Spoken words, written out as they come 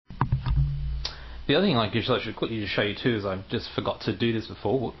The other thing I should quickly just show you too, is I just forgot to do this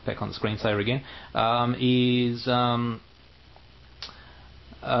before, back on the screensaver again, is the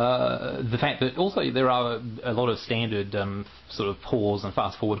fact that also there are a lot of standard sort of pause and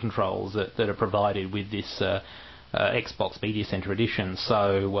fast forward controls that are provided with this Xbox Media Center Edition.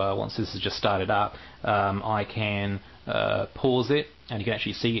 So once this has just started up, I can pause it, and you can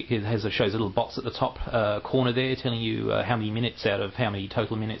actually see it shows a little box at the top corner there telling you how many minutes out of how many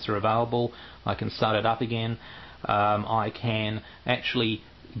total minutes are available. I can start it up again. I can actually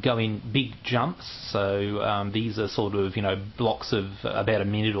go in big jumps, so these are sort of blocks of about a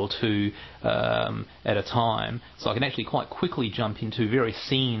minute or two at a time, so I can actually quite quickly jump into various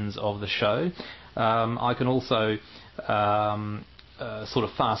scenes of the show. I can also sort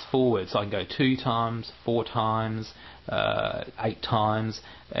of fast forward, so I can go 2 times, 4 times, 8 times,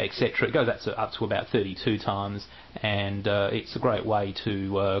 etc. It goes up to about 32 times, and it's a great way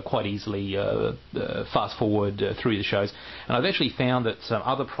to quite easily fast forward through the shows. And I've actually found that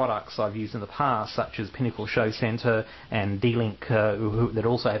other products I've used in the past, such as Pinnacle Show Center and D-Link, that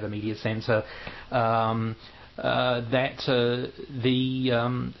also have a media center, that the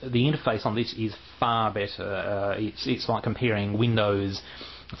interface on this is far better. It's like comparing Windows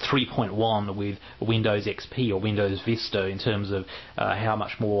 3.1 with Windows XP or Windows Vista in terms of how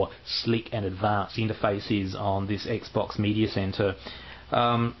much more slick and advanced the interface is on this Xbox Media Center.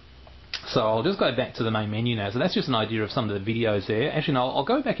 So I'll just go back to the main menu now. So that's just an idea of some of the videos there. Actually, no, I'll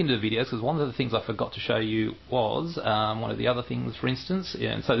go back into the videos, because one of the things I forgot to show you was one of the other things, for instance.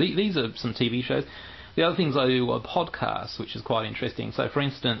 And so these are some TV shows. The other things I do are podcasts, which is quite interesting. So, for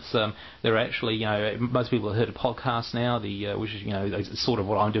instance, there are actually, most people have heard of podcasts now, which is, sort of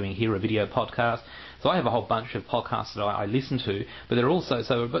what I'm doing here, a video podcast. So I have a whole bunch of podcasts that I listen to, but there are also,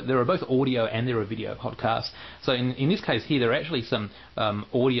 there are both audio and there are video podcasts. So in this case here, there are actually some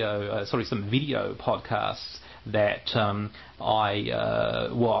some video podcasts that I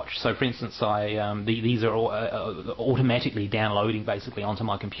watch. So, for instance, these are all, automatically downloading basically onto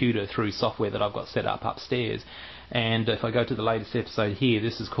my computer through software that I've got set up upstairs. And if I go to the latest episode here,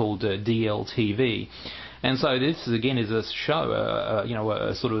 this is called DLTV. And so this again is a show,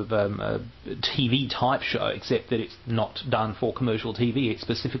 a sort of a TV type show, except that it's not done for commercial TV. It's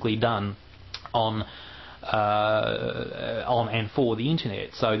specifically done on and for the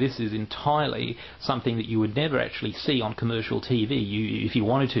internet. So this is entirely something that you would never actually see on commercial TV. If you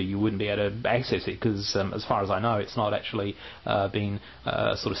wanted to, you wouldn't be able to access it, because as far as I know, it's not actually been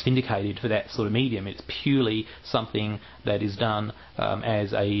sort of syndicated for that sort of medium. It's purely something that is done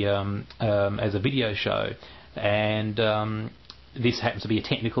as a video show. And this happens to be a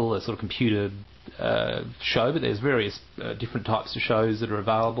technical, a sort of computer show, but there's various different types of shows that are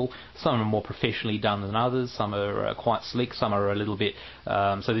available. Some are more professionally done than others. Some are quite slick. Some are a little bit.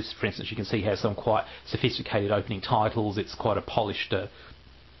 So this, for instance, you can see has some quite sophisticated opening titles. It's quite a polished,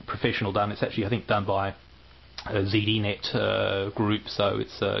 professional done. It's actually, I think, done by a ZDNet group. So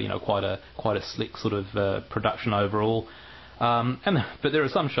it's quite a slick sort of production overall. But there are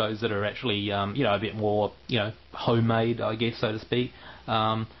some shows that are actually a bit more homemade, I guess, so to speak.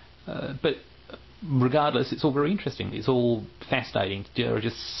 But regardless, it's all very interesting. It's all fascinating. There are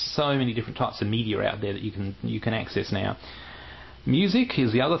just so many different types of media out there that you can access now. Music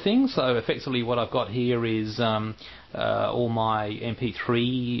is the other thing. So effectively, what I've got here is all my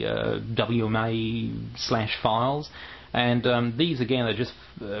MP3 WMA/files. And these again are just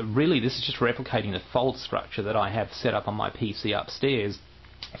really, this is just replicating the folder structure that I have set up on my PC upstairs.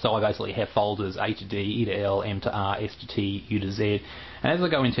 So I basically have folders A to D, E to L, M to R, S to T, U to Z. And as I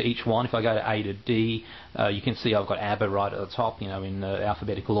go into each one, if I go to A to D, you can see I've got ABBA right at the top, in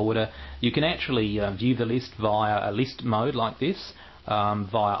alphabetical order. You can actually view the list via a list mode like this,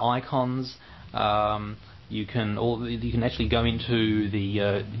 via icons. You can actually go into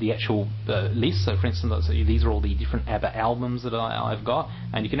the actual list. So, for instance, these are all the different ABBA albums that I've got,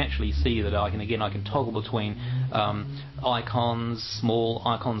 and you can actually see that I can toggle between icons, small,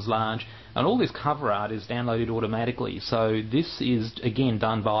 icons, large, and all this cover art is downloaded automatically. So this is again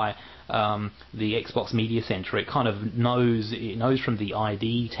done by the Xbox Media Center. It kind of knows from the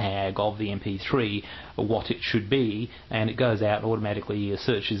ID tag of the MP3 what it should be, and it goes out and automatically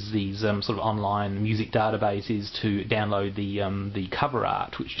searches these sort of online music databases to download the cover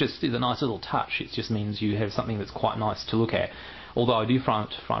art, which just is a nice little touch. It just means you have something that's quite nice to look at. Although I do find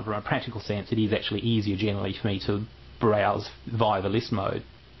from a practical sense it is actually easier generally for me to browse via the list mode.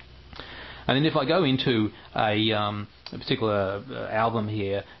 And then if I go into a particular album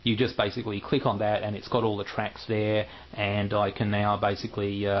here, you just basically click on that and it's got all the tracks there, and I can now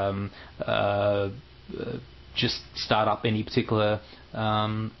basically just start up any particular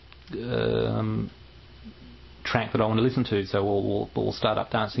track that I want to listen to. So we'll start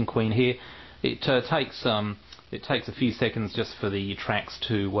up Dancing Queen here. It takes a few seconds just for the tracks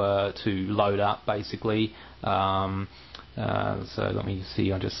to load up, basically. So let me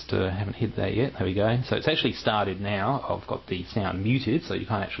see, I just haven't hit that yet. There we go. So it's actually started now. I've got the sound muted so you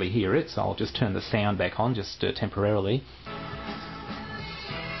can't actually hear it, so I'll just turn the sound back on just temporarily.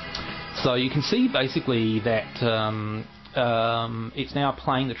 So you can see basically that it's now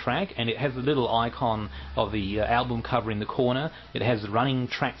playing the track, and it has a little icon of the album cover in the corner. It has the running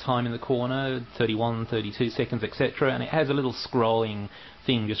track time in the corner, 31, 32 seconds, etc. And it has a little scrolling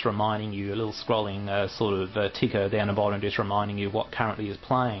thing just reminding you, a little scrolling sort of ticker down the bottom just reminding you what currently is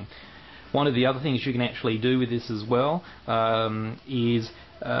playing. One of the other things you can actually do with this as well is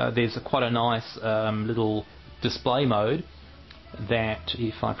there's quite a nice little display mode that,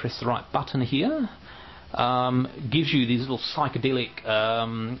 if I press the right button here, gives you these little psychedelic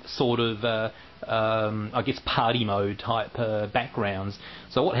sort of I guess party mode type backgrounds.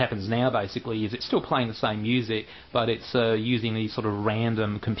 So what happens now basically is it's still playing the same music, but it's using these sort of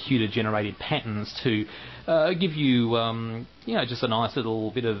random computer generated patterns to give you you know, just a nice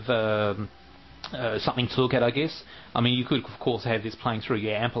little bit of something to look at, I guess. I mean, you could of course have this playing through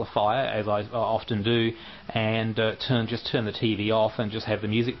your amplifier, as I often do, and just turn the TV off and just have the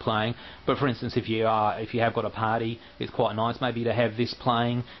music playing. But for instance, if you have got a party, it's quite nice maybe to have this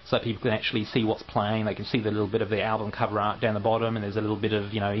playing so people can actually see what's playing. They can see the little bit of the album cover art down the bottom, and there's a little bit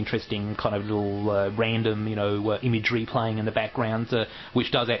of, you know, interesting kind of little random, you know, imagery playing in the background, which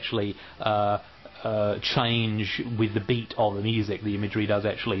does actually change with the beat of the music. The imagery does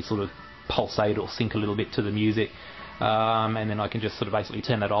actually sort of pulsate or sync a little bit to the music, and then I can just sort of basically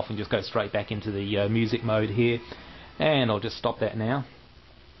turn that off and just go straight back into the music mode here, and I'll just stop that now.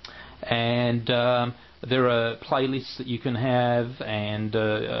 And there are playlists that you can have, and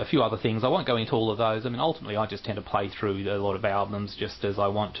a few other things. I won't go into all of those. I mean, ultimately I just tend to play through a lot of albums just as I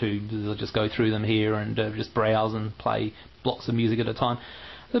want to. I'll just go through them here and just browse and play blocks of music at a time.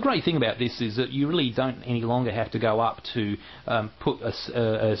 The great thing about this is that you really don't any longer have to go up to put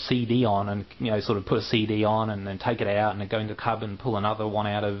a CD on and, you know, sort of put a CD on and then take it out and then go into the cupboard and pull another one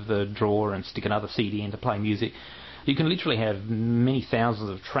out of the drawer and stick another CD in to play music. You can literally have many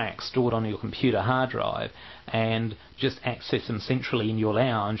thousands of tracks stored on your computer hard drive and just access them centrally in your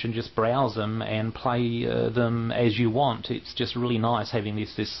lounge and just browse them and play them as you want. It's just really nice having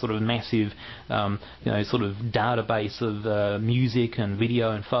this sort of massive you know, sort of database of music and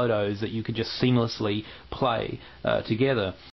video and photos that you can just seamlessly play together.